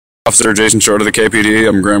Officer Jason Short of the KPD.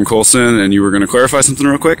 I'm Graham Colson, and you were going to clarify something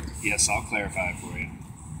real quick? Yes, I'll clarify for you.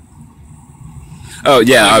 Oh,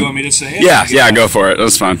 yeah. You want me to say it? Yeah, go for it.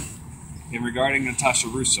 That's fine. In regarding Natasha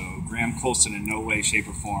Rousseau, Graham Colson in no way, shape,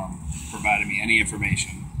 or form provided me any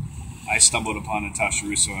information. I stumbled upon Natasha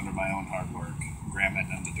Rousseau under my own hard work. Graham had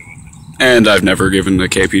nothing to do with it. And I've never given the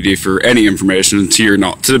KPD for any information to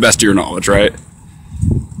the best of your knowledge, right?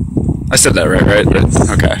 I said that right?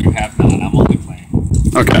 Yes. Okay. You have not. I'm only playing.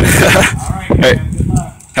 Okay. All right, Hey, good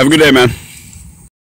luck. have a good day, man.